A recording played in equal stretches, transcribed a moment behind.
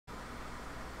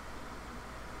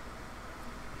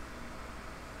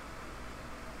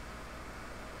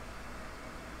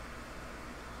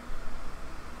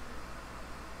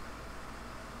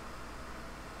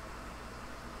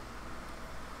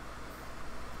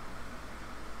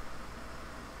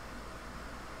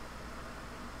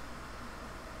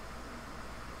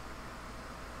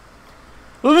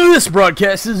This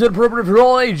broadcast is appropriate for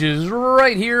all ages,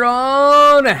 right here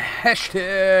on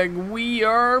hashtag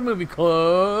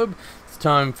WeAreMovieClub. It's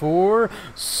time for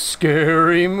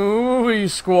Scary Movie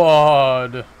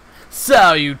Squad.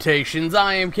 Salutations,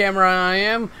 I am Camera, I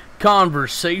am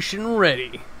conversation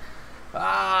ready.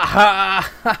 I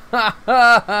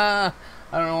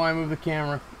don't know why I moved the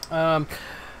camera.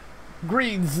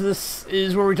 Greetings, this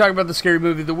is where we talk about the scary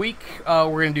movie of the week.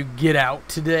 We're going to do Get Out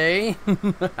today.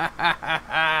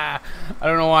 I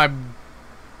don't know why I'm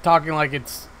talking like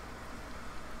it's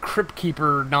Crypt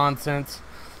Keeper nonsense.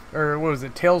 Or what was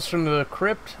it, Tales from the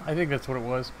Crypt? I think that's what it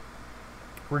was.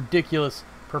 Ridiculous,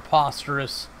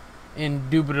 preposterous,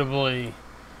 indubitably.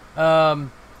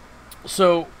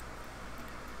 So,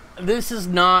 this is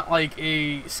not like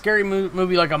a scary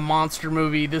movie like a monster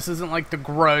movie. This isn't like The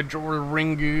Grudge or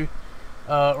Ringu.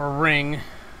 The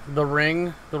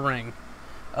Ring.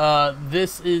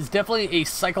 This is definitely a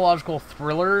psychological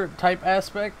thriller type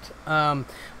aspect,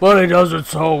 but it does it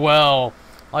so well.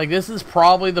 Like, this is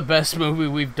probably the best movie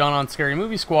we've done on Scary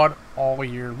Movie Squad all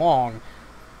year long.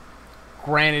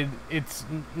 Granted, it's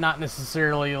not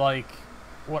necessarily like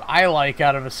what I like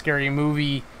out of a scary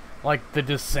movie, like The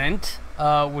Descent,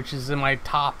 which is in my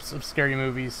tops of scary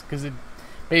movies, because it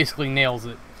basically nails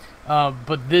it.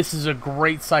 But this is a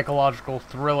great psychological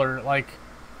thriller, like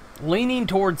leaning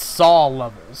towards Saw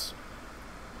levels,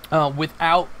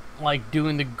 without like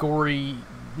doing the gory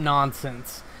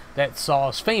nonsense that Saw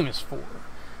is famous for.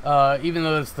 Even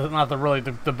though that's not really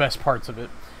the best parts of it.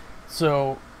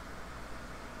 So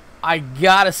I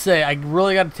gotta say, I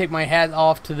really gotta take my hat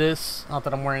off to this. Not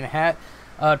that I'm wearing a hat.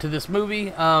 To this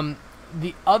movie.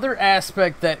 The other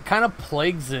aspect that kind of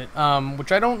plagues it,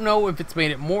 which I don't know if it's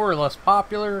made it more or less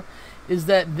popular, is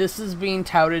that this is being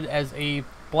touted as a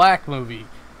black movie.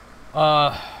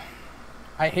 I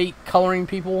hate coloring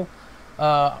people.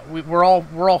 We're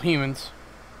all humans.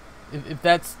 If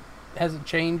that hasn't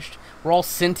changed, we're all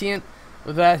sentient.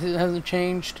 If that hasn't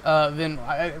changed, then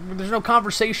there's no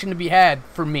conversation to be had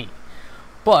for me.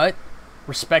 But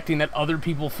respecting that other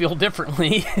people feel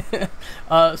differently,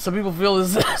 some people feel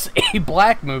this is a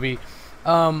black movie.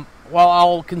 While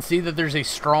I'll concede that there's a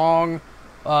strong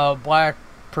black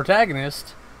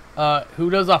protagonist who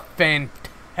does a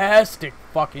fantastic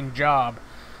fucking job.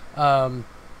 I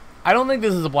don't think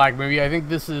this is a black movie. I think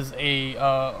this is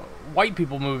a white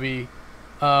people movie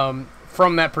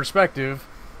from that perspective.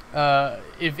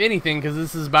 If anything, because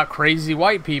this is about crazy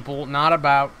white people, not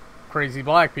about crazy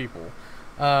black people.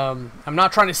 I'm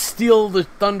not trying to steal the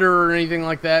thunder or anything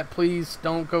like that. Please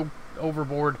don't go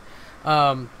overboard.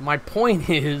 My point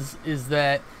is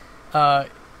that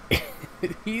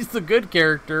he's the good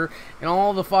character, and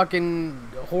all the fucking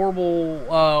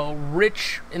horrible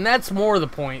rich, and that's more the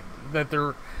point, that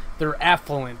they're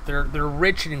affluent, they're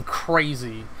rich and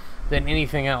crazy than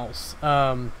anything else.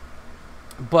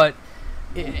 But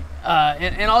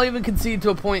I'll even concede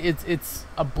to a point, it's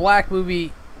a black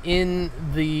movie in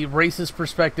the racist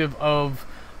perspective of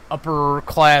upper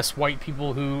class white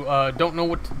people who don't know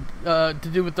what to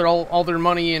do with all their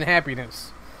money and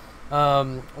happiness.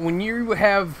 When you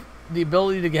have the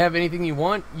ability to have anything you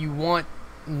want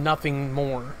nothing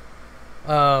more.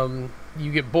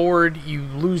 You get bored, you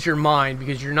lose your mind,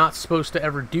 because you're not supposed to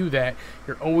ever do that.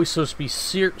 You're always supposed to be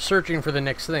searching for the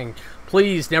next thing.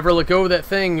 Please never let go of that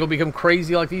thing. You'll become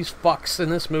crazy like these fucks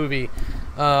in this movie.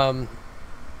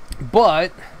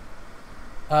 But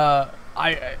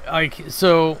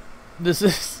so this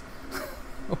is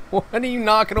what are you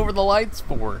knocking over the lights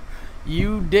for?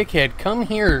 You dickhead, come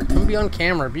here, come be on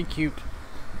camera, be cute.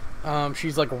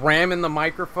 She's like ramming the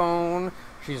microphone,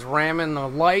 she's ramming the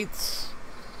lights.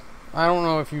 I don't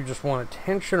know if you just want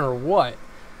attention or what.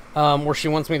 Or she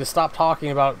wants me to stop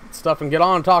talking about stuff and get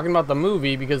on talking about the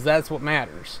movie, because that's what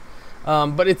matters.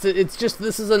 But it's just,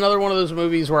 this is another one of those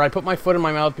movies where I put my foot in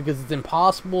my mouth, because it's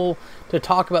impossible to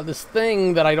talk about this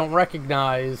thing that I don't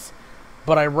recognize,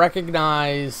 but I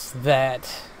recognize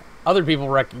that other people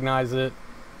recognize it,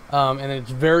 and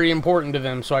it's very important to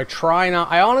them. So I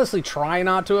honestly try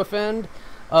not to offend,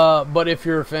 but if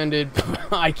you're offended,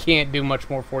 I can't do much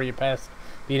more for you past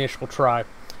the initial try.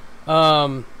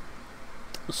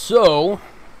 So,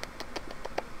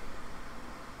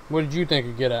 what did you think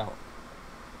of Get Out?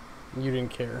 You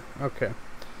didn't care. Okay.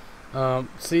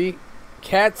 See,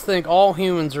 cats think all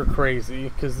humans are crazy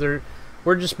because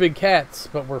we're just big cats,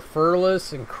 but we're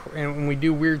furless and we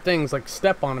do weird things like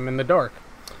step on them in the dark.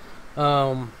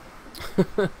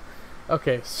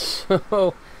 Okay,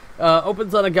 so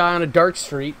opens on a guy on a dark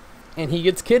street and he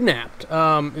gets kidnapped.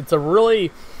 It's a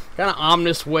really kind of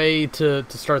ominous way to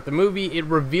start the movie. It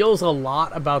reveals a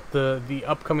lot about the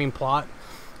upcoming plot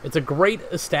It's a great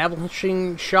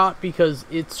establishing shot because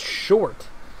it's short.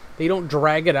 They don't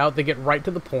drag it out. They get right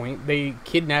to the point. They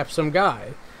kidnap some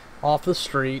guy off the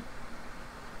street.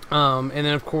 And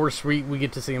then, of course, we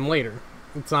get to see him later.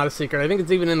 It's not a secret. I think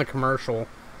it's even in the commercial.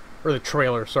 Or the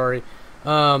trailer, sorry.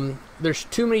 There's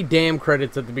too many damn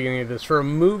credits at the beginning of this. For a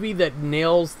movie that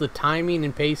nails the timing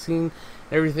and pacing,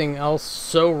 everything else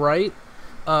so right,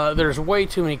 there's way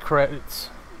too many credits.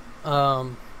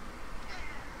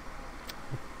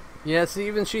 Yeah, see,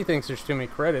 even she thinks there's too many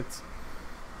credits.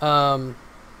 So,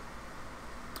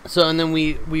 and then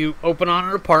we open on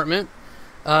her apartment.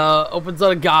 Opens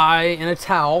on a guy in a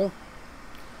towel,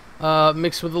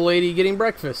 mixed with a lady getting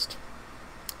breakfast.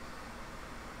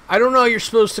 I don't know how you're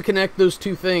supposed to connect those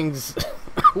two things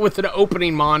with an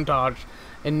opening montage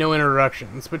and no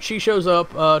introductions. But she shows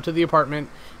up to the apartment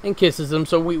and kisses him,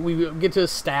 so we get to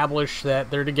establish that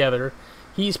they're together.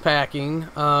 He's packing.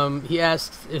 He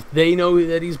asks if they know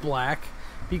that he's black,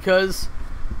 because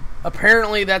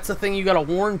apparently that's the thing you gotta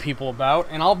warn people about.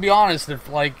 And I'll be honest, if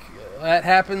like that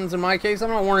happens in my case, I'm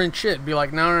not warning shit. Be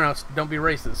like, no, don't be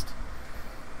racist.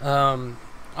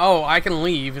 Oh, I can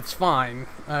leave. It's fine.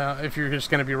 If you're just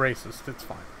gonna be racist, it's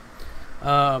fine.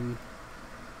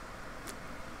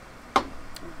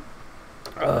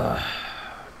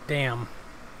 Damn.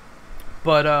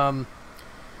 But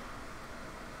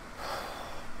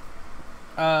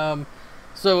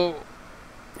so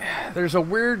there's a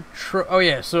weird. Oh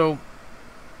yeah. So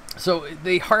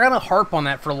they kind of harp on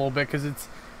that for a little bit because it's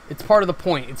part of the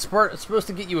point. It's supposed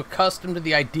to get you accustomed to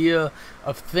the idea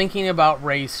of thinking about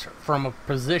race from a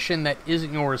position that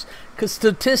isn't yours. Because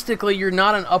statistically, you're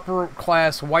not an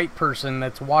upper-class white person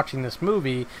that's watching this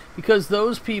movie, because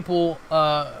those people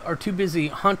are too busy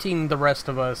hunting the rest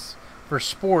of us for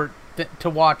sport to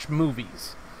watch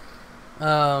movies.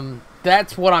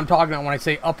 That's what I'm talking about when I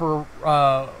say upper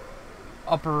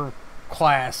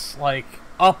class, like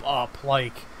up,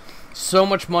 like so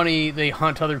much money they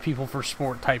hunt other people for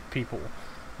sport type people,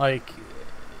 like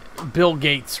Bill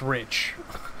Gates rich.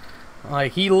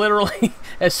 Like he literally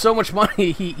has so much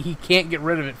money he can't get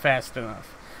rid of it fast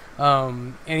enough,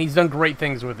 and he's done great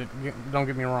things with it. Don't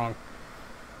get me wrong.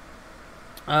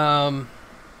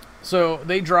 So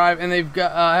they drive and they've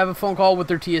got have a phone call with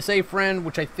their TSA friend,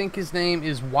 which I think his name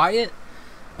is Wyatt.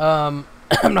 I'm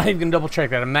not even gonna double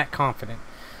check that. I'm that confident.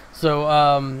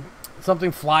 So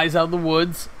something flies out of the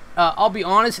woods. I'll be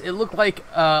honest, it looked like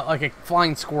a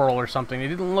flying squirrel or something. It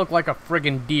didn't look like a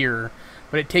friggin' deer,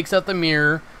 but it takes out the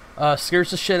mirror,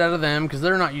 scares the shit out of them because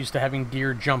they're not used to having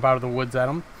deer jump out of the woods at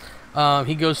them.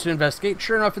 He goes to investigate.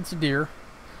 Sure enough, it's a deer.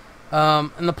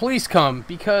 And the police come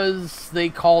because they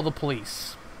call the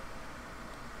police,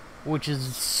 which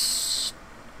is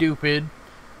stupid,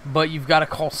 but you've got to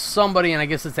call somebody, and I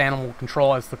guess it's animal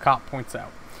control, as the cop points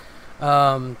out.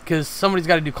 Because somebody's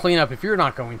got to do cleanup if you're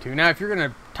not going to. Now, if you're going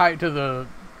to tie it to the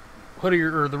hood of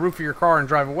or the roof of your car and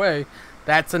drive away,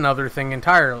 that's another thing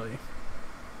entirely.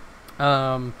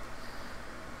 And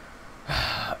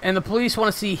the police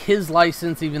want to see his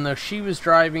license, even though she was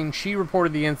driving. She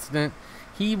reported the incident.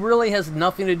 He really has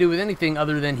nothing to do with anything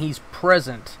other than he's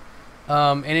present.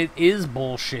 And it is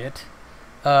bullshit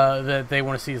that they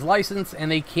want to see his license, and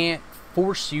they can't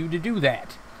force you to do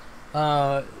that.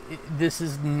 This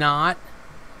is not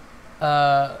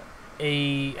what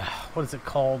is it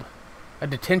called? A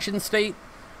detention state.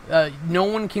 No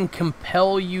one can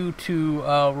compel you to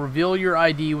reveal your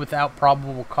ID without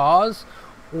probable cause,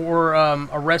 or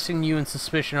arresting you in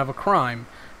suspicion of a crime.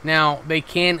 Now, they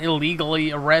can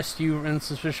illegally arrest you in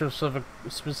suspicion of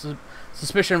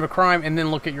a crime and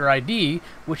then look at your ID,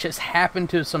 which has happened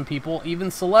to some people,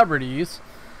 even celebrities,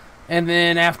 and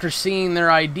then after seeing their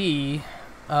ID,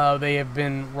 they have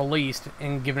been released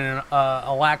and given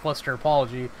a lackluster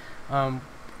apology, and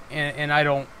I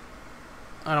don't.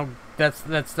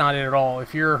 That's not it at all.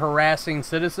 If you're harassing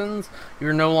citizens,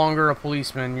 you're no longer a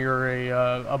policeman. You're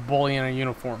a bully in a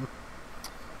uniform.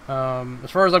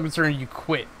 As far as I'm concerned, you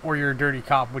quit, or you're a dirty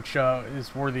cop, which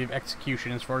is worthy of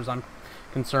execution. As far as I'm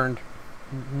concerned,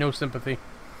 no sympathy.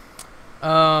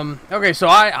 Okay, so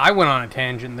I went on a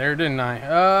tangent there, didn't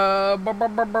I?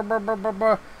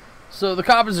 So the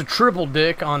cop is a triple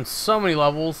dick on so many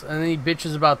levels, and then he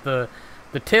bitches about the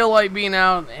taillight being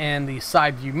out and the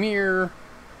side view mirror.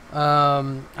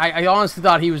 I honestly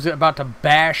thought he was about to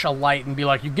bash a light and be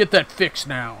like, "You get that fixed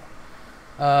now."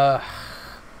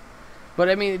 But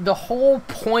I mean, the whole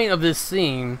point of this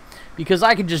scene, because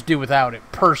I could just do without it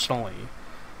personally,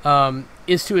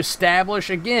 is to establish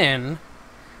again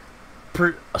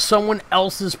someone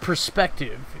else's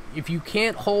perspective. If you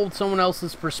can't hold someone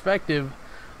else's perspective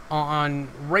on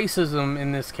racism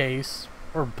in this case,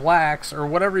 or blacks or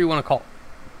whatever you want to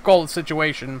call the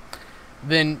situation,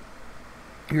 then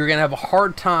you're gonna have a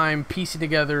hard time piecing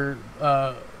together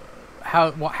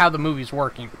how the movie's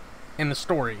working in the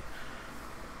story.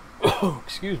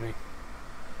 Excuse me.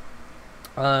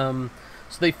 So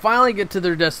they finally get to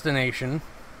their destination.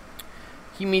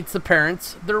 He meets the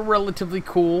parents. They're relatively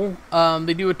cool.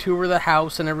 They do a tour of the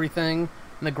house and everything,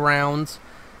 and the grounds.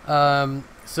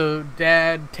 So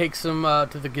Dad takes him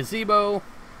to the gazebo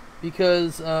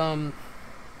because apparently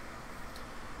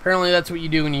that's what you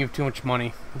do when you have too much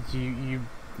money. You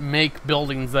make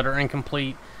buildings that are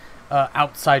incomplete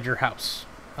outside your house.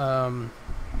 Yeah,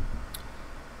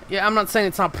 I'm not saying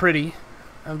it's not pretty.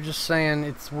 I'm just saying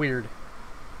it's weird.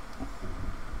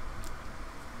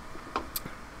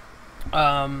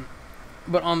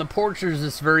 But on the porch there's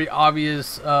this very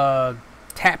obvious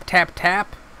tap, tap,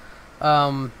 tap.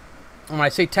 When I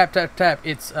say tap, tap, tap,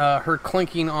 it's her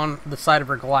clinking on the side of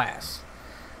her glass.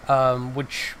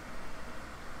 Which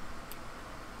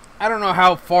I don't know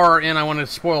how far in I want to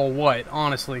spoil what,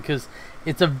 honestly, because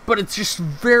but it's just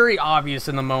very obvious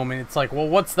in the moment. It's like, well,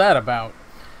 what's that about?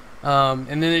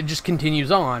 And then it just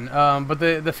continues on. But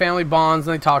the family bonds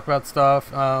and they talk about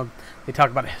stuff. They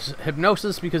talk about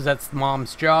hypnosis because that's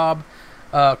mom's job.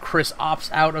 Chris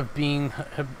opts out of being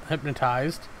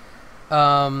hypnotized.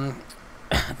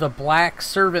 The black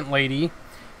servant lady,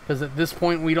 because at this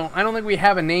point I don't think we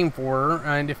have a name for her,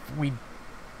 and if we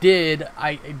did,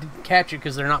 I didn't catch it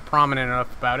because they're not prominent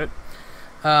enough about it.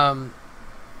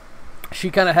 She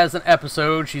kind of has an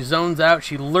episode. She zones out.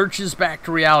 She lurches back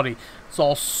to reality. It's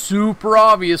all super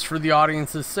obvious for the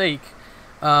audience's sake.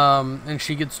 And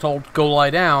she gets told, go lie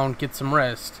down, get some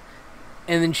rest.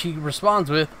 And then she responds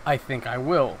with, I think I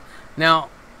will. Now,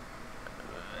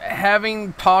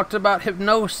 having talked about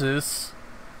hypnosis,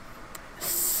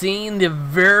 seeing the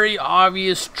very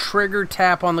obvious trigger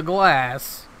tap on the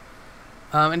glass,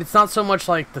 and it's not so much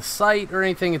like the sight or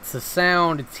anything, it's the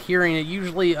sound, it's hearing it.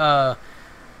 Usually,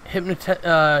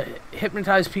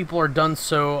 hypnotized people are done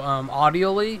so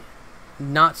audially,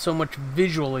 not so much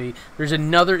visually.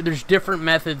 There's different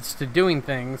methods to doing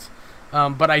things,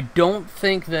 but I don't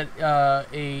think that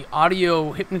a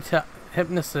audio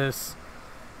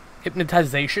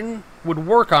hypnotization would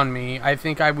work on me. I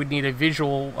think I would need a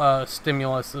visual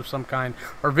stimulus of some kind,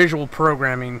 or visual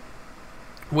programming,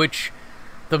 which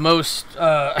the most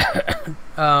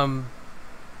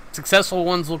successful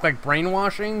ones look like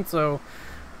brainwashing, so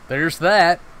there's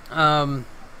that.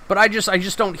 But I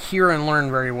just don't hear and learn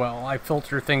very well. I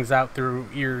filter things out through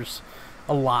ears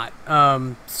a lot.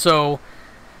 So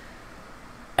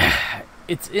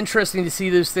it's interesting to see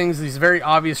those things, these very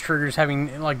obvious triggers, having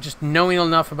just knowing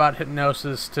enough about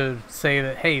hypnosis to say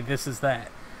that, hey, this is that.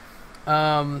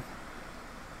 The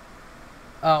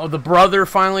brother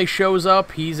finally shows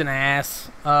up. He's an ass.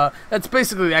 That's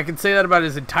basically, I can say that about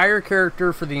his entire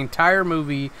character for the entire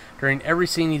movie. During every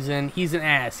scene he's in, he's an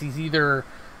ass. He's either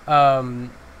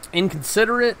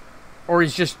inconsiderate or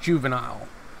he's just juvenile.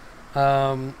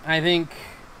 I think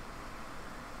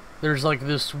there's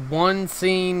this one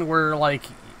scene where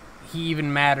he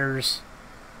even matters.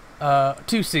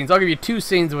 Two scenes. I'll give you two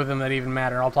scenes with him that even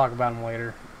matter. I'll talk about them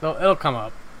later. It'll come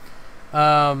up.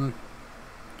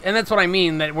 And that's what I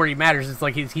mean, that where he matters,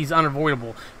 it's he's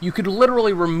unavoidable. You could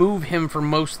literally remove him from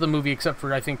most of the movie except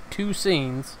for, I think, two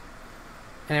scenes,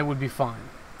 and it would be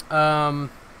fine.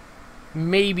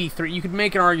 Maybe three. You could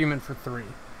make an argument for three.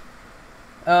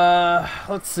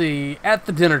 Let's see. At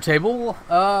the dinner table,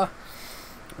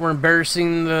 we're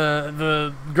embarrassing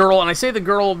the girl, and I say the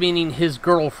girl meaning his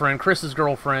girlfriend, Chris's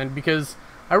girlfriend, because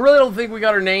I really don't think we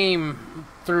got her name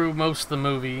through most of the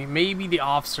movie. Maybe the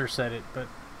officer said it, but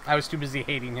I was too busy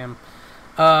hating him.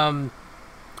 But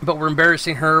we're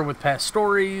embarrassing her with past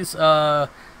stories. Her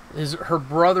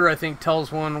brother, I think,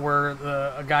 tells one where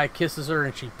a guy kisses her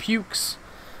and she pukes.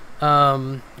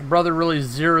 Brother really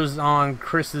zeroes on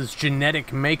Chris's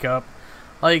genetic makeup.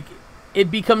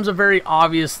 It becomes a very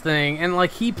obvious thing, and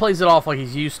he plays it off like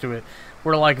he's used to it.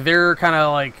 Where they're kind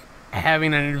of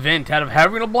having an event out of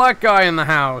having a black guy in the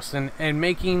house, and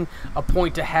making a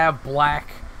point to have black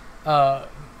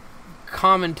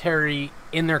commentary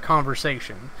in their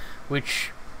conversation,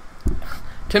 which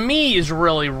to me is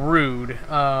really rude.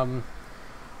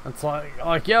 It's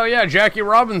yeah, Jackie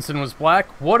Robinson was black.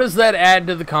 What does that add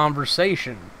to the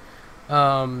conversation?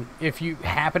 If you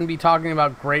happen to be talking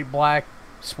about great black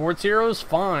sports heroes,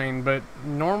 fine, but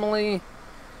normally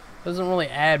doesn't really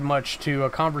add much to a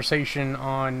conversation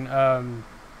on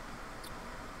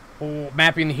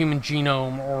mapping the human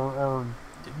genome or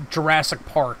Jurassic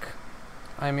Park.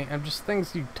 I mean, just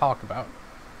things you talk about.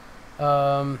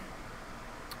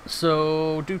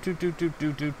 So,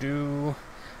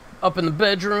 up in the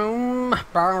bedroom,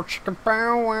 bow chicka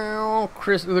bow wow.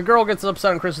 The girl gets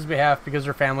upset on Chris's behalf because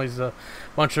her family's a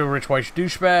bunch of rich white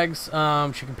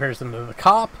douchebags. She compares them to the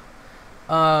cop.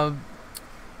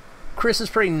 Chris is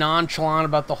pretty nonchalant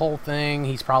about the whole thing.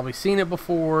 He's probably seen it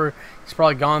before. He's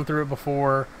probably gone through it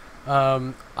before.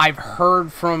 I've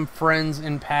heard from friends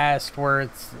in past where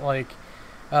it's like,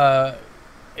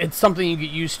 it's something you get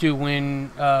used to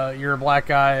when you're a black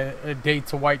guy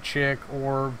dates a white chick,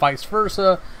 or vice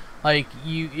versa. Like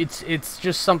it's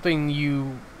just something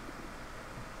you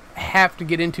have to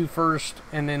get into first,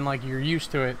 and then like you're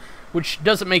used to it, which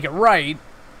doesn't make it right,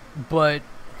 but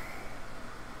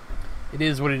it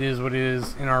is what it is. What it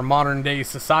is in our modern day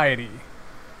society.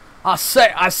 I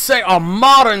say, a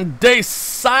modern day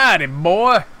society,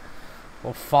 boy.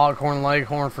 Well, foghorn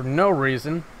leghorn for no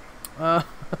reason. So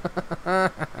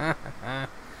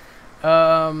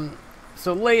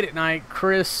late at night,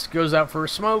 Chris goes out for a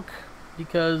smoke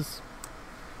because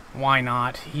why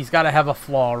not? He's got to have a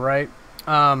flaw, right?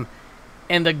 And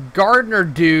the gardener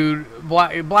dude,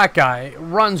 black guy,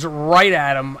 runs right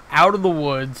at him out of the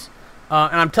woods.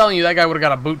 And I'm telling you, that guy would have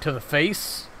got a boot to the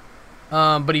face.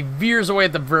 But he veers away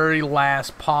at the very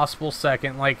last possible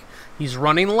second, like he's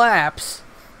running laps,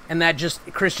 and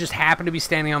Chris just happened to be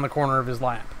standing on the corner of his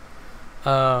lap.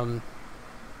 And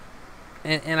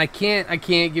I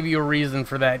can't give you a reason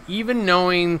for that. Even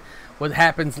knowing what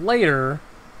happens later,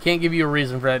 can't give you a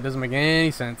reason for that. It doesn't make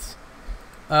any sense.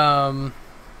 He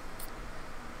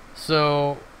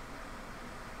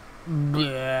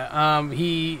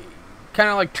kind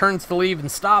of like turns to leave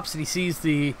and stops, and he sees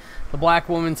the black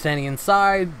woman standing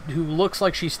inside, who looks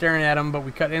like she's staring at him, but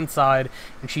we cut inside,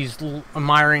 and she's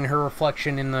admiring her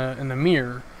reflection in the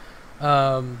mirror.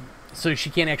 So she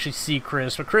can't actually see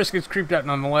Chris, but Chris gets creeped out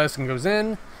nonetheless and goes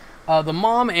in. The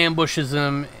mom ambushes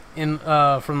him in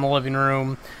from the living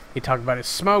room. They talk about his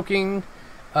smoking.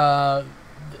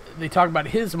 They talk about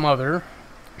his mother.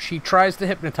 She tries to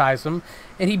hypnotize him,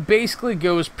 and he basically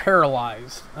goes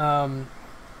paralyzed.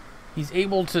 He's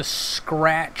able to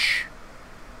scratch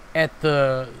at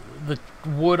the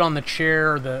wood on the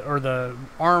chair, or the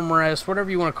armrest, whatever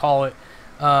you want to call it.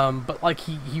 But like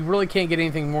he really can't get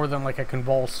anything more than like a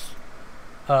convulse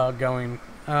going.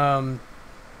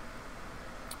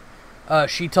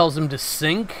 She tells him to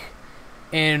sink,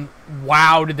 and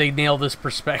wow, did they nail this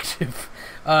perspective?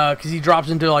 Because he drops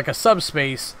into like a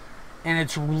subspace, and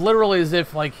it's literally as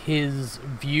if like his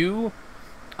view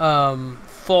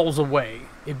falls away.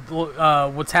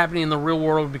 What's happening in the real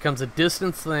world becomes a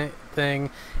distance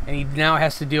thing, and he now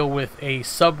has to deal with a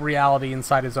sub-reality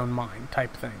inside his own mind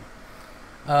type thing.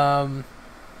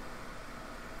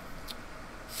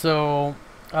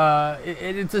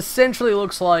 It essentially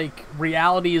looks like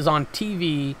reality is on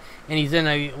TV, and he's in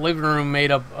a living room made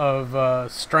up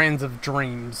of strands of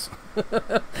dreams.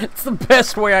 It's the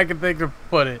best way I can think to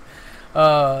put it.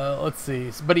 Let's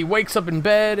see. But he wakes up in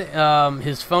bed.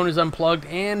 His phone is unplugged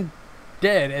and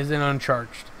dead, as in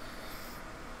uncharged.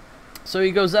 So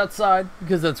he goes outside,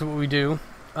 because that's what we do,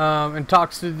 and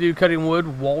talks to the dude cutting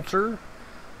wood, Walter.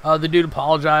 The dude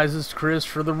apologizes to Chris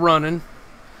for the running.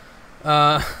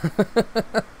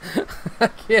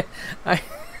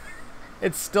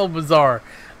 It's still bizarre.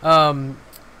 In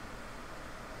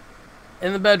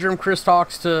the bedroom, Chris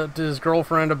talks to his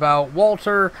girlfriend about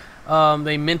Walter.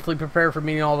 They mentally prepare for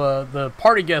meeting all the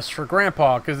party guests for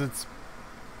Grandpa, because it's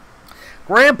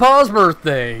Grandpa's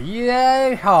birthday.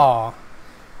 Yay! Haw.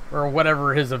 Or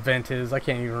whatever his event is. I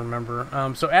can't even remember.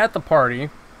 So at the party,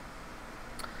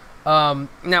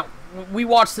 now we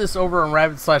watched this over on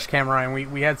Rabbit/Camera, and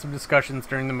we had some discussions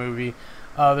during the movie.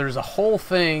 There's a whole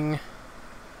thing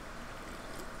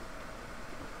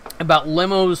about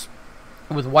limos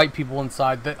with white people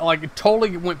inside that like it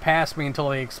totally went past me until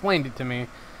they explained it to me.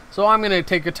 So I'm gonna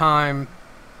take a time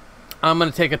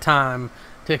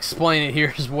to explain it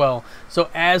here as well. So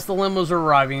as the limos are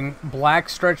arriving, black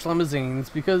stretch limousines,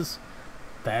 because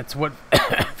that's what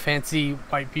fancy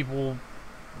white people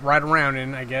ride around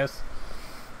in, I guess.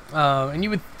 And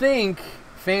you would think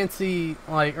fancy,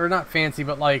 like, or not fancy,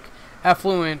 but like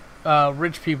affluent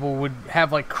rich people would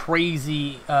have like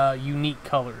crazy unique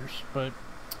colors, but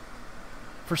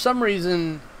for some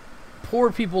reason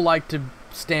poor people like to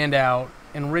stand out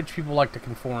and rich people like to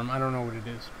conform. I don't know what it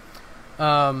is.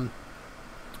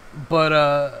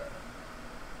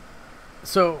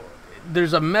 So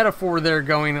there's a metaphor there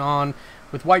going on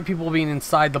with white people being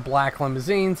inside the black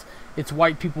limousines. It's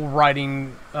white people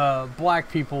riding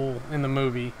black people in the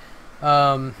movie,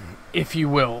 if you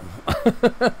will.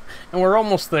 And we're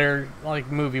almost there, like,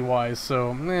 movie-wise,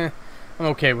 so I'm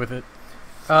okay with it.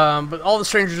 But all the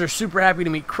strangers are super happy to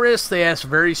meet Chris. They ask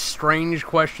very strange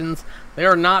questions. They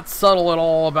are not subtle at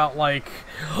all about, like,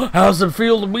 how's it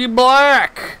feel to be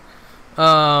black?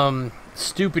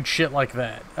 Stupid shit like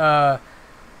that.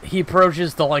 He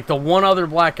approaches the one other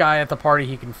black guy at the party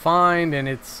he can find, and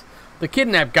it's the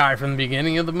kidnapped guy from the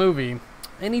beginning of the movie.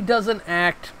 And he doesn't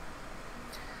act...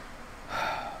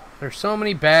 There's so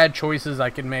many bad choices I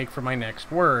can make for my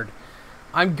next word.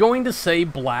 I'm going to say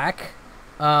black,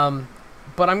 but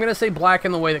I'm going to say black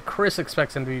in the way that Chris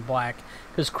expects him to be black,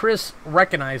 because Chris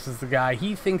recognizes the guy.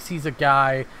 He thinks he's a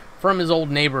guy from his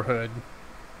old neighborhood,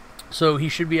 so he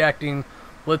should be acting,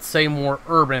 let's say, more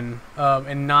urban,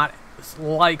 and not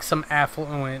like some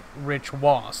affluent, rich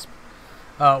wasp,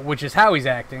 which is how he's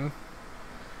acting.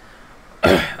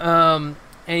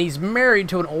 And he's married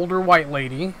to an older white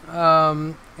lady,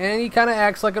 and he kind of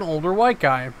acts like an older white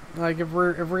guy. Like, if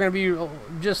we're gonna be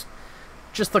just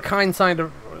the kind side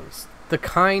of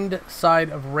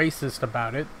racist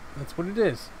about it, that's what it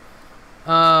is.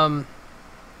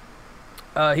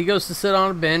 He goes to sit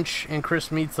on a bench, and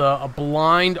Chris meets a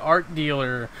blind art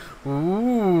dealer.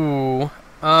 Ooh.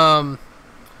 Chris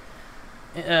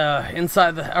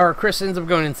ends up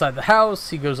going inside the house.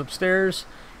 He goes upstairs,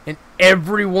 and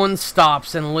everyone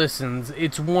stops and listens.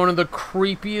 It's one of the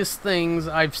creepiest things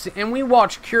I've seen. And we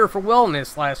watched Cure for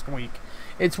Wellness last week.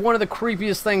 It's one of the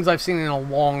creepiest things I've seen in a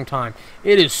long time.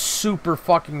 It is super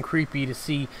fucking creepy to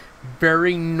see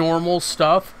very normal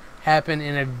stuff happen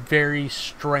in a very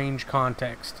strange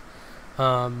context.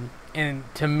 And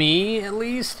to me, at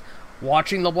least,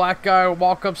 watching the black guy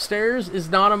walk upstairs is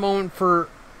not a moment for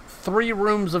 3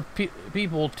 rooms of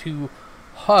people to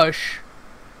hush,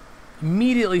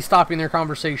 immediately stopping their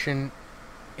conversation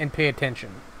and pay attention.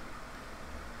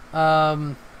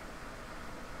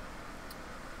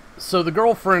 So the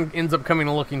girlfriend ends up coming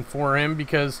and looking for him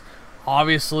because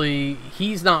obviously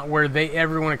he's not where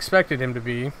everyone expected him to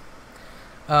be.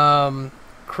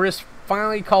 Chris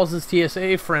finally calls his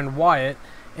TSA friend Wyatt,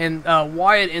 and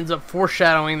Wyatt ends up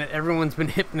foreshadowing that everyone's been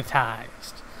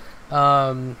hypnotized.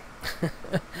 All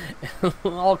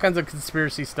kinds of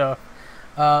conspiracy stuff.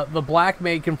 The black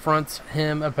maid confronts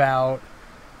him about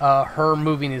her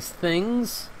moving his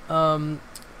things, and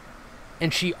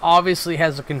she obviously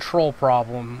has a control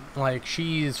problem. Like,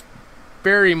 she's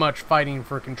very much fighting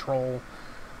for control,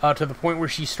 to the point where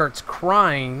she starts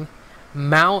crying,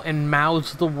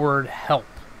 mouths the word help.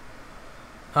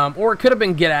 Or it could have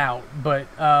been get out, but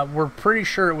we're pretty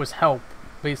sure it was help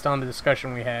based on the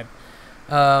discussion we had.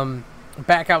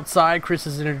 Back outside, Chris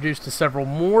is introduced to several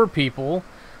more people,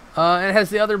 and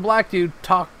has the other black dude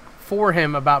talk for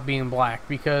him about being black,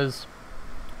 because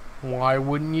why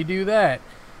wouldn't you do that?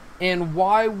 And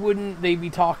why wouldn't they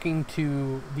be talking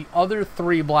to the other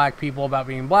 3 black people about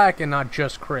being black and not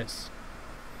just Chris?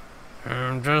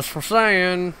 Just for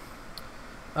saying.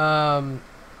 So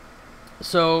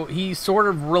he sort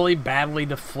of really badly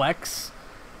deflects,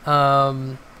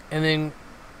 and then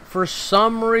for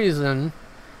some reason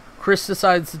Chris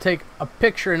decides to take a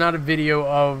picture, not a video,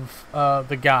 of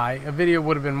the guy. A video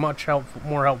would have been much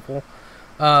more helpful.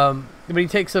 But he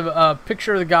takes a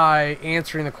picture of the guy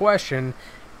answering the question,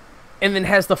 and then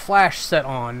has the flash set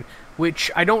on,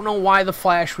 which I don't know why the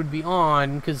flash would be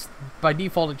on, because by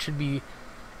default it should be,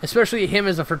 especially him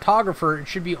as a photographer, it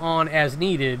should be on as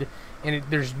needed, and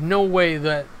there's no way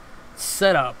that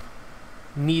setup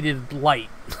needed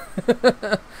light.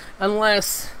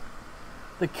 Unless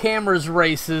the camera's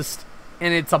racist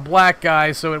and it's a black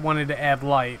guy, so it wanted to add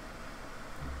light.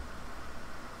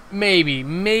 Maybe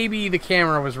the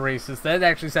camera was racist. That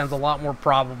actually sounds a lot more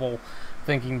probable,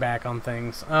 thinking back on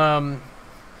things.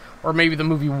 Or maybe the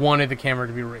movie wanted the camera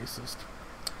to be racist.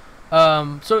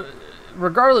 So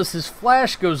regardless, his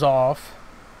flash goes off,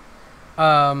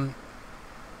 and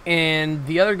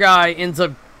the other guy ends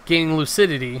up gaining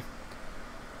lucidity.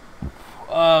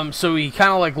 So he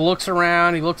kind of like looks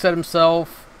around, he looks at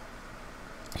himself,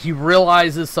 he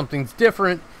realizes something's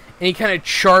different, and he kind of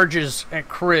charges at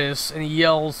Chris, and he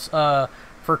yells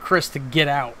for Chris to get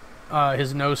out.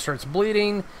 His nose starts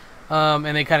bleeding,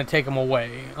 and they kind of take him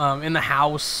away. In the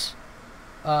house,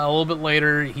 a little bit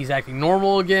later, he's acting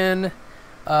normal again,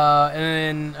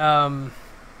 and then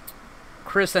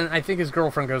Chris, and I think his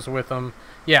girlfriend goes with him,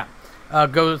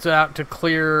 goes out to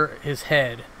clear his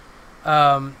head.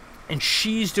 And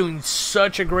she's doing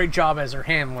such a great job as her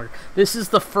handler. This is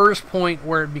the first point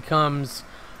where it becomes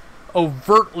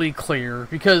overtly clear,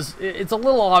 because it's a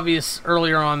little obvious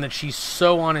earlier on that she's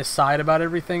so on his side about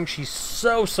everything. She's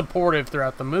so supportive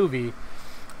throughout the movie,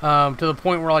 to the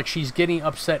point where like she's getting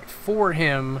upset for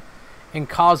him and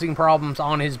causing problems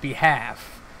on his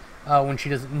behalf. when she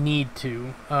doesn't need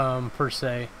to, per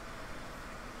se.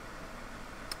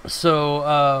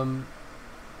 So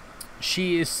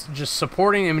she is just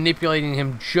supporting and manipulating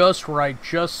him just right,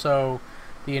 just so,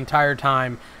 the entire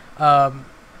time.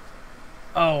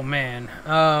 Oh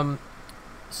man.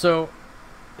 So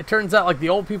it turns out like the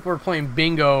old people are playing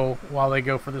bingo while they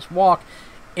go for this walk,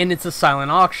 and it's a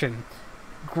silent auction.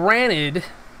 Granted,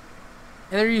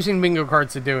 and they're using bingo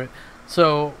cards to do it.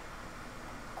 So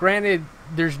granted,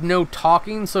 there's no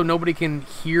talking, so nobody can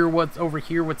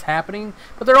overhear what's happening.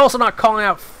 But they're also not calling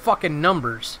out fucking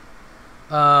numbers,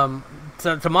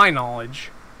 to my knowledge.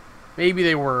 Maybe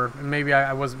they were, and maybe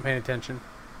I wasn't paying attention.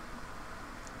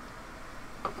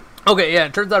 Okay, yeah,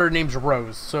 it turns out her name's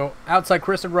Rose. So outside,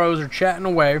 Chris and Rose are chatting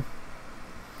away.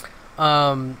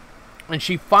 And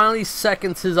she finally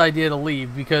seconds his idea to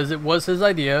leave, because it was his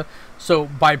idea. So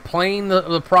by playing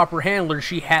the proper handler,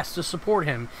 she has to support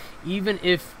him. Even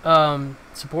if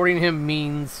supporting him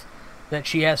means that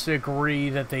she has to agree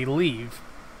that they leave.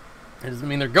 It doesn't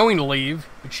mean they're going to leave,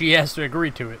 but she has to agree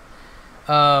to it.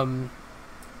 So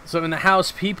in the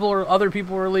house, other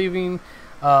people are leaving.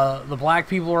 The black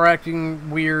people are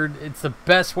acting weird. It's the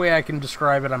best way I can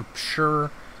describe it, I'm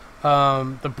sure.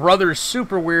 The brother's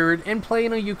super weird and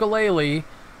playing a ukulele,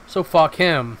 so fuck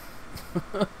him.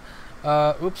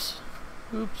 Oops.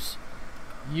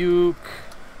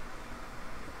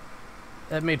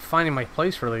 That made finding my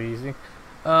place really easy.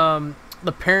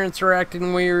 The parents are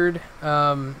acting weird.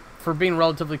 For being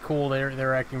relatively cool,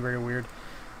 they're acting very weird.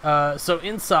 So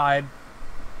inside,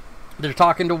 they're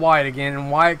talking to Wyatt again,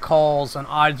 and Wyatt calls an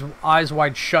Eyes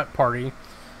Wide Shut party.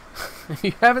 If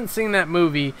you haven't seen that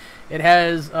movie, it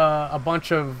has a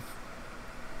bunch of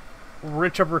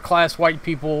rich upper class white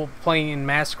people playing in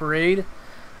Masquerade.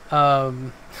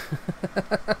 And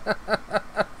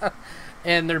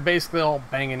they're basically all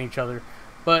banging each other.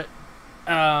 But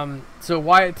so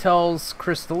Wyatt tells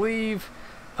Chris to leave.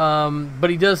 But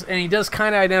he does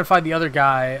kind of identify the other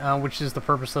guy, which is the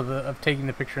purpose of taking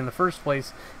the picture in the first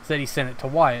place, is that he sent it to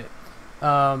Wyatt.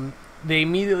 They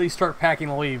immediately start packing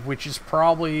to leave, which is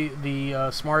probably the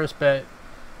smartest bet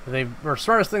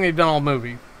smartest thing they've done all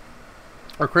movie,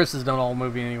 or Chris has done all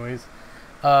movie, anyways.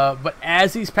 But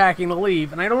as he's packing to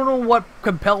leave, and I don't know what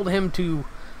compelled him to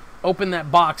open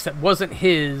that box that wasn't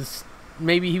his.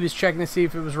 Maybe he was checking to see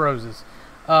if it was Rose's.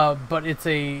 But it's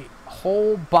a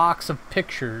whole box of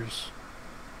pictures,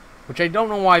 which I don't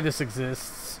know why this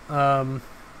exists. And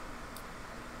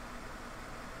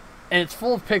it's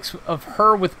full of pics of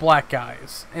her with black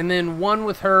guys, and then one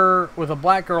with her with a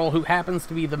black girl who happens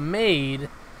to be the maid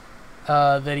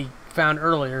that he found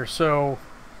earlier. So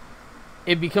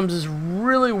it becomes this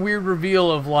really weird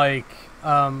reveal of like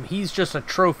he's just a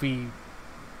trophy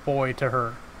boy to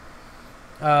her.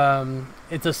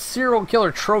 It's a serial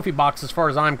killer trophy box as far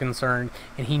as I'm concerned,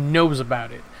 and he knows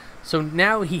about it. So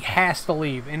now he has to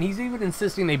leave, and he's even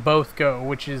insisting they both go,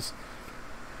 which is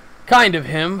kind of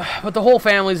him. But the whole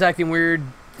family's acting weird.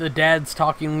 The dad's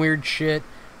talking weird shit.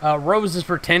 Rose is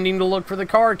pretending to look for the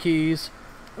car keys.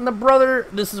 And the brother,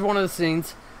 this is one of the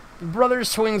scenes, the brother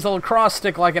swings a lacrosse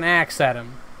stick like an axe at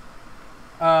him.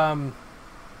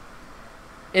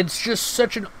 It's just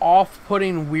such an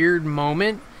off-putting, weird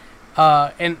moment.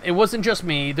 And it wasn't just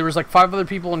me. There was like 5 other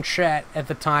people in chat at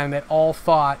the time that all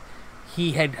thought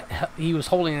he was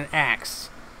holding an axe,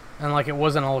 and like it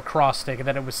wasn't a lacrosse stick,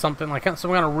 that it was something like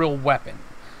some kind of real weapon.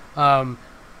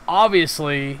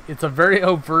 Obviously, it's a very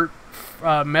overt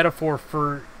metaphor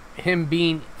for him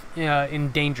being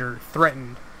in danger,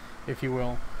 threatened, if you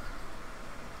will.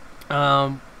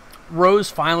 Rose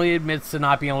finally admits to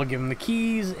not being able to give him the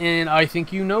keys, and I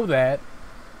think you know that.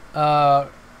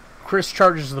 Chris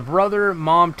charges the brother,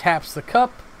 Mom taps the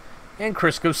cup, and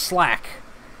Chris goes slack.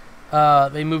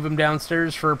 They move him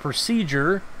downstairs for a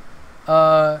procedure,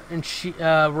 and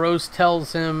Rose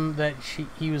tells him that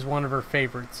he was one of her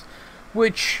favorites,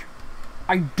 which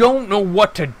I don't know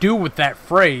what to do with that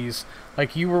phrase.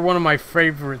 Like, you were one of my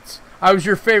favorites. I was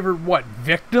your favorite, what,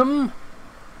 victim?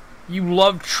 You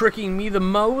loved tricking me the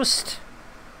most?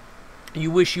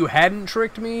 You wish you hadn't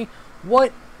tricked me?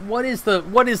 What is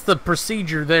the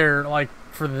procedure there, like,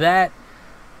 for that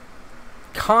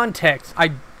context?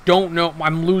 I don't know.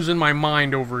 I'm losing my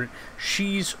mind over it.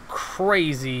 She's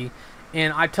crazy,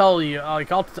 and I tell you,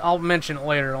 like, I'll mention it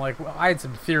later. Like, I had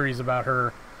some theories about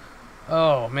her.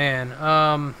 Oh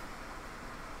man.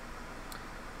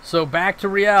 So back to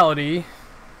reality.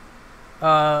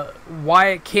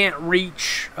 Wyatt can't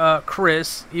reach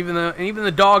Chris, even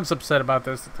the dog's upset about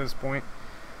this at this point.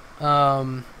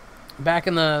 Back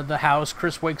in the house,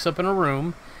 Chris wakes up in a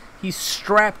room. He's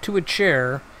strapped to a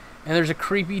chair, and there's a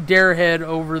creepy darehead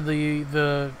over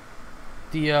the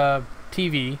the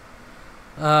TV.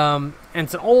 And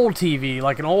it's an old TV,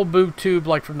 like an old boob tube,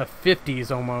 like from the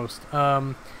 50s almost.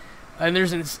 And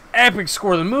there's this epic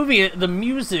score. The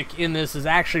music in this is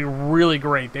actually really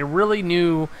great. They really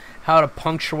knew how to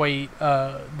punctuate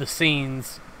the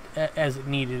scenes as it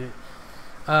needed it.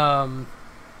 I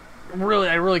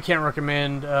really can't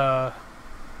recommend. I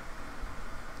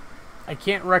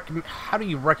can't recommend. How do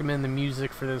you recommend the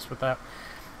music for this without?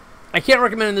 I can't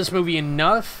recommend this movie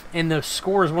enough, and the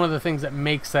score is one of the things that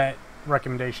makes that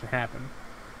recommendation happen.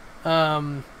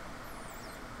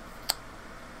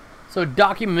 So a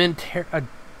documentary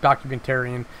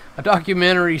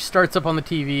starts up on the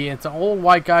TV, and it's an old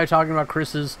white guy talking about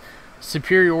Chris's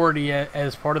superiority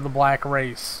as part of the black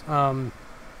race.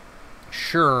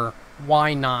 Sure,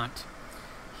 why not?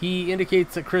 He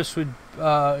indicates that Chris would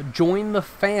join the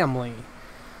family.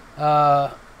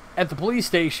 At the police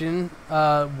station,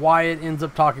 Wyatt ends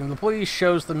up talking to the police,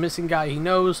 shows the missing guy he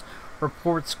knows,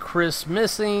 reports Chris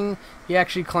missing. He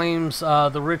actually claims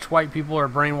the rich white people are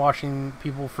brainwashing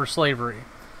people for slavery.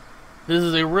 This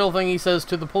is a real thing he says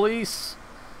to the police.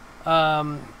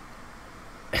 To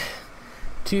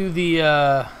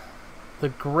the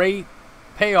great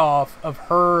payoff of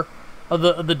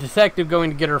the detective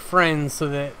going to get her friends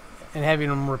and having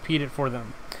them repeat it for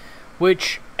them.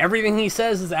 Which everything he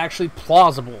says is actually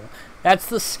plausible. That's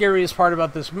the scariest part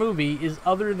about this movie, is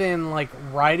other than like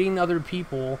writing other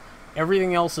people,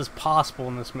 everything else is possible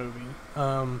in this movie.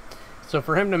 So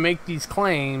for him to make these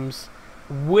claims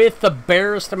with the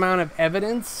barest amount of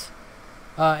evidence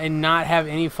and not have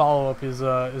any follow-up is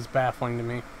baffling to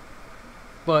me.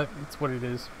 But it's what it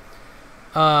is.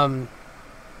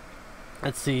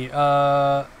 Let's see.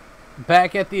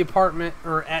 Back at the apartment,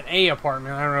 or at a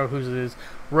apartment, I don't know whose it is,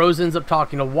 Rose ends up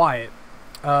talking to Wyatt.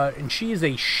 And she is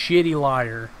a shitty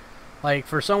liar. Like,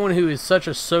 for someone who is such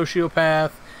a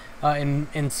sociopath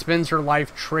and spends her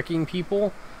life tricking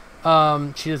people,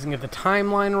 she doesn't get the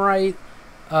timeline right.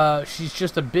 She's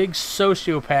just a big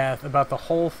sociopath about the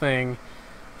whole thing.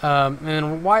 And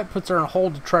then Wyatt puts her on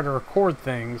hold to try to record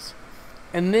things.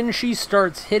 And then she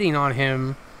starts hitting on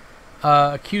him,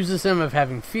 accuses him of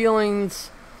having feelings.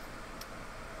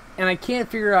 And I can't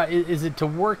figure out, is it to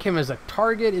work him as a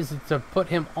target? Is it to put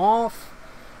him off?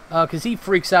 Because he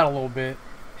freaks out a little bit.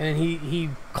 And he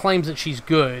claims that she's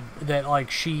good. That,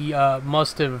 like, she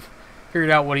must have figured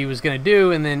out what he was going to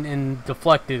do and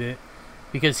deflected it.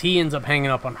 Because he ends up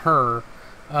hanging up on her.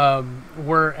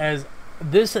 Whereas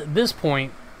at this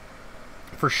point,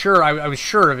 for sure, I was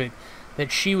sure of it, that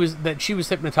she was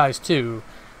hypnotized too.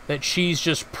 That she's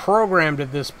just programmed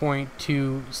at this point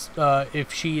to,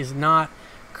 if she is not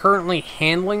currently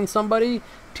handling somebody,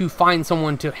 to find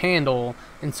someone to handle,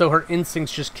 and so her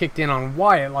instincts just kicked in on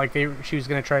Wyatt, like she was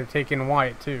going to try to take in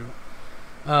Wyatt too.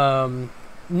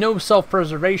 No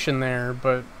self-preservation there,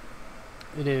 but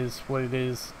it is what it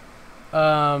is.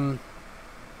 I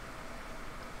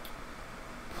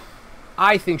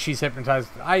think she's hypnotized.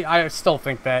 I still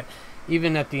think that,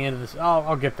 even at the end of this,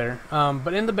 I'll get there.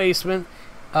 But in the basement,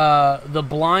 the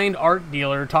blind art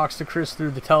dealer talks to Chris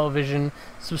through the television,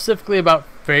 specifically about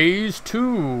Phase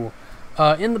 2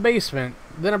 in the basement.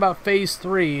 Then about Phase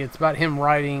 3, it's about him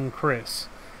writing Chris.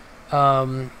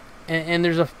 And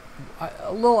there's a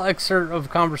little excerpt of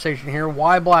conversation here.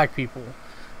 Why black people?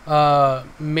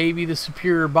 Maybe the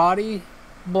superior body?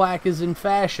 Black is in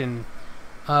fashion.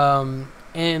 And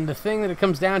the thing that it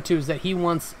comes down to is that he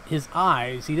wants his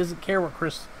eyes. He doesn't care what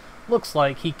Chris looks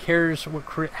like. He cares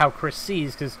how Chris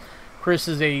sees, because Chris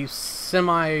is a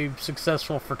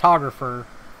semi-successful photographer.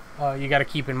 You got to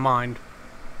keep in mind.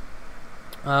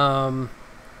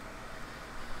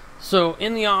 So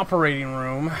in the operating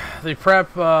room, they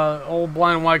prep old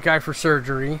blind white guy for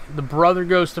surgery. The brother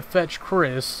goes to fetch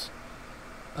Chris,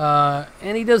 and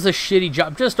he does a shitty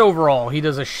job. Just overall, he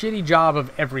does a shitty job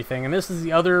of everything. And this is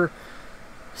the other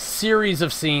series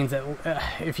of scenes that,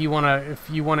 if you wanna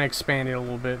expand it a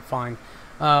little bit, fine.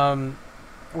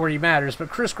 Where he matters, but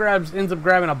Chris ends up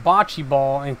grabbing a bocce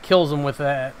ball and kills him with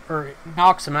that, or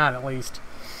knocks him out at least.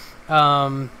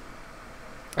 And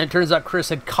it turns out Chris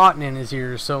had cotton in his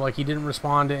ears, so like he didn't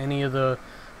respond to any of the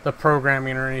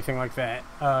programming or anything like that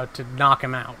to knock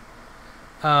him out.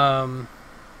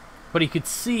 But he could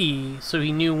see, so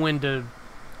he knew when to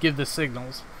give the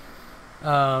signals,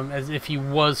 as if he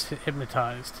was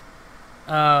hypnotized.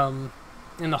 In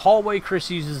the hallway,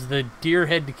 Chris uses the deer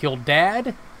head to kill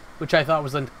Dad, which I thought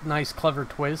was a nice, clever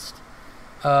twist.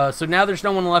 So now there's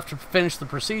no one left to finish the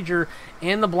procedure,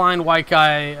 and the blind white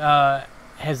guy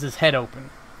has his head open.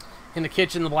 In the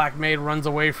kitchen, the black maid runs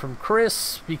away from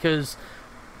Chris because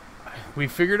we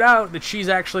figured out that she's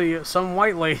actually some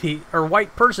white lady, or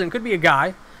white person, could be a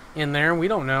guy in there, we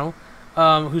don't know,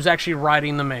 who's actually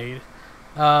riding the maid.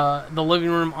 The living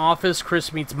room office,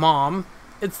 Chris meets Mom.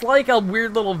 It's like a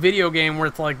weird little video game where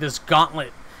it's like this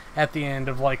gauntlet at the end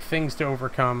of like things to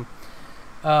overcome.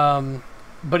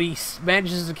 But he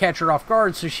manages to catch her off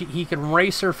guard so he can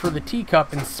race her for the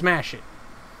teacup and smash it.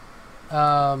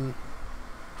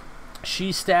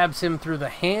 She stabs him through the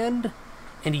hand,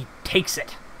 and he takes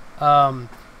it.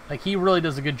 Like, he really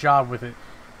does a good job with it.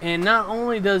 And not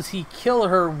only does he kill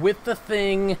her with the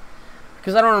thing,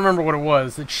 because I don't remember what it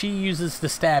was, that she uses to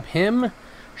stab him,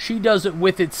 she does it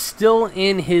with it still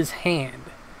in his hand.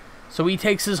 So he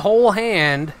takes his whole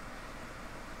hand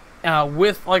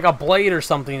with like a blade or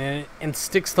something in it and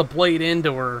sticks the blade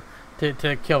into her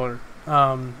to kill her.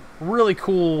 Really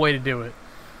cool way to do it.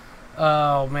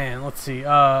 Oh man, let's see.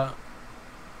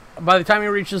 By the time he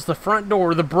reaches the front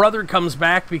door, the brother comes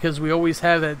back, because we always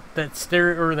have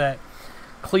that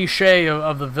cliche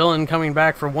of the villain coming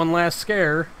back for one last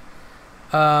scare.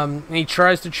 And he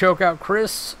tries to choke out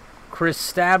Chris. Chris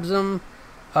stabs him,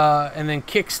 and then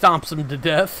kick stomps him to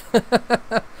death.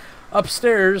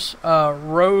 Upstairs,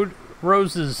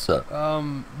 Rose is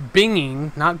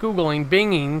binging, not Googling,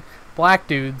 binging black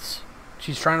dudes.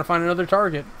 She's trying to find another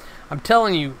target. I'm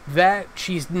telling you that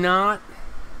she's not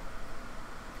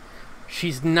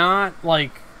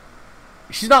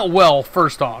well,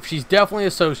 first off. She's definitely a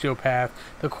sociopath.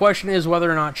 The question is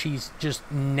whether or not she's just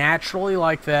naturally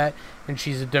like that and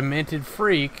she's a demented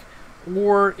freak,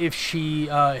 or if she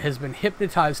has been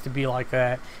hypnotized to be like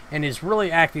that and is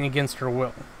really acting against her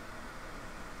will.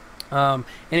 And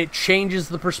it changes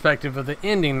the perspective of the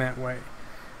ending that way.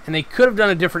 And they could have done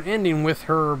a different ending with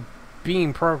her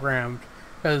being programmed,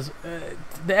 because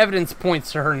the evidence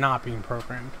points to her not being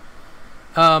programmed.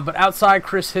 But outside,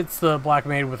 Chris hits the black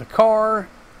maid with a car,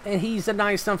 and he's a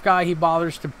nice enough guy. He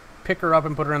bothers to pick her up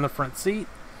and put her in the front seat.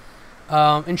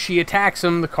 And she attacks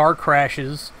him. The car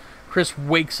crashes. Chris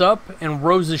wakes up, and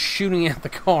Rose is shooting at the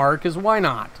car, because why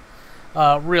not?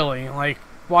 Really, like,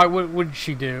 why wouldn't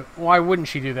she do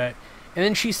that? And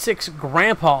then she sicks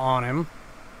Grandpa on him,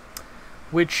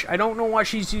 which I don't know why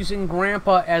she's using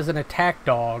Grandpa as an attack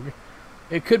dog.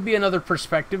 It could be another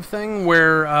perspective thing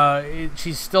where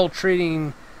she's still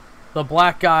treating the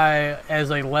black guy as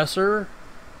a lesser,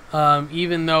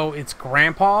 even though it's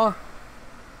Grandpa.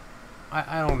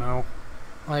 I don't know.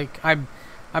 Like, I'm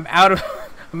out of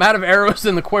I'm out of arrows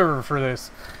in the quiver for this.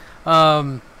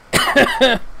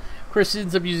 Chris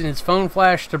ends up using his phone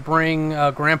flash to bring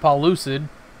Grandpa lucid.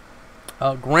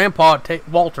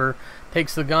 Walter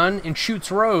takes the gun and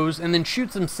shoots Rose, and then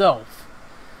shoots himself.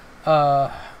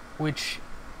 Which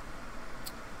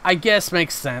I guess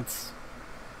makes sense.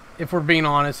 If we're being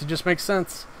honest, it just makes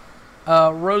sense.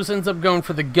 Rose ends up going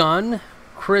for the gun.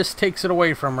 Chris takes it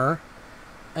away from her,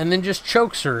 and then just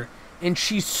chokes her. And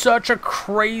she's such a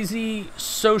crazy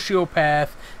sociopath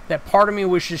that part of me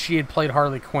wishes she had played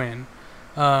Harley Quinn.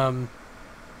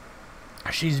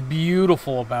 She's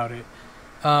beautiful about it.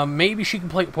 Maybe she can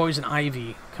play Poison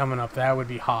Ivy coming up. That would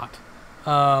be hot.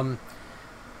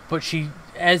 But she,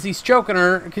 as he's choking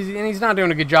her, and he's not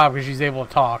doing a good job because she's able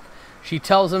to talk, she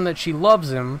tells him that she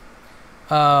loves him,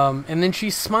 and then she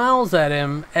smiles at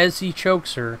him as he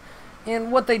chokes her.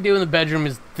 And what they do in the bedroom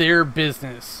is their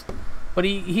business. But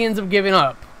he ends up giving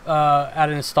up out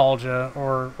of nostalgia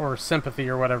or sympathy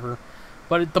or whatever.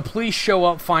 But the police show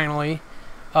up finally,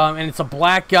 and it's a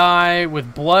black guy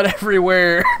with blood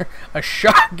everywhere, a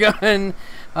shotgun,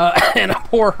 and a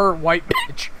poor hurt white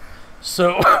bitch.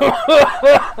 So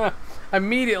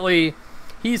immediately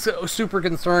he's super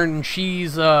concerned, and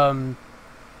she's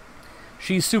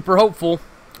super hopeful.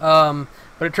 But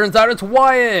it turns out it's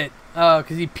Wyatt,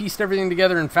 because he pieced everything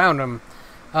together and found him.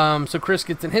 So Chris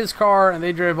gets in his car, and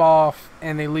they drive off,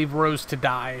 and they leave Rose to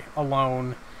die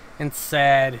alone and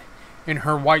sad in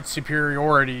her white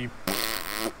superiority.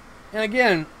 And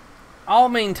again, I'll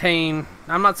maintain,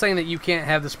 I'm not saying that you can't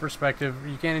have this perspective,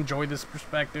 you can't enjoy this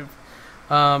perspective,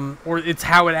 or it's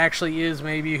how it actually is,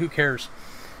 maybe, who cares.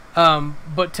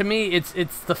 But to me,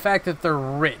 it's the fact that they're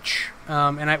rich.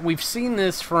 And we've seen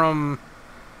this from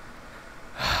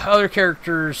other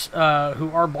characters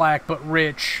who are black but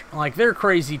rich. Like, they're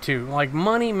crazy too. Like,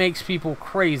 money makes people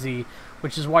crazy,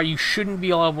 which is why you shouldn't be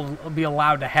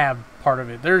allowed to have part of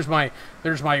it. There's my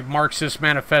Marxist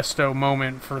manifesto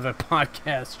moment for the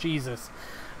podcast. Jesus.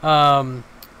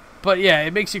 But yeah,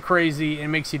 it makes you crazy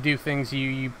and makes you do things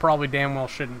you probably damn well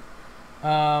shouldn't.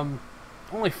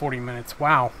 Only 40 minutes.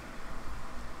 Wow.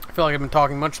 I feel like I've been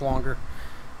talking much longer.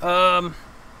 So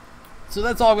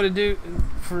that's all I'm going to do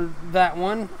for that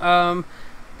one.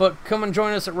 But But come and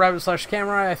join us at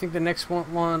Rabbit/Camera. I think the next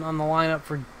one on the lineup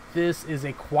for this is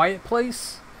A Quiet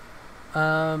Place.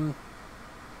 And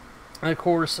of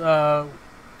course, we're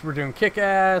doing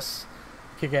Kick-Ass,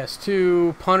 Kick-Ass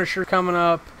 2, Punisher coming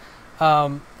up.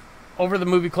 Over the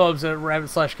movie clubs at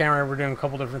Rabbit/Camera, we're doing a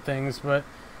couple different things. But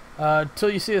till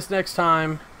you see us next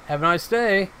time, have a nice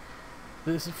day.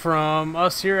 This is from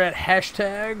us here at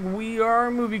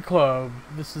 #WeAreMovieClub.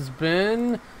 This has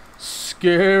been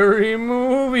Scary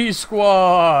Movie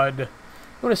Squad. If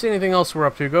you want to see anything else we're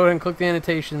up to, go ahead and click the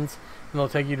annotations, and they'll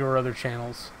take you to our other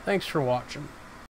channels. Thanks for watching.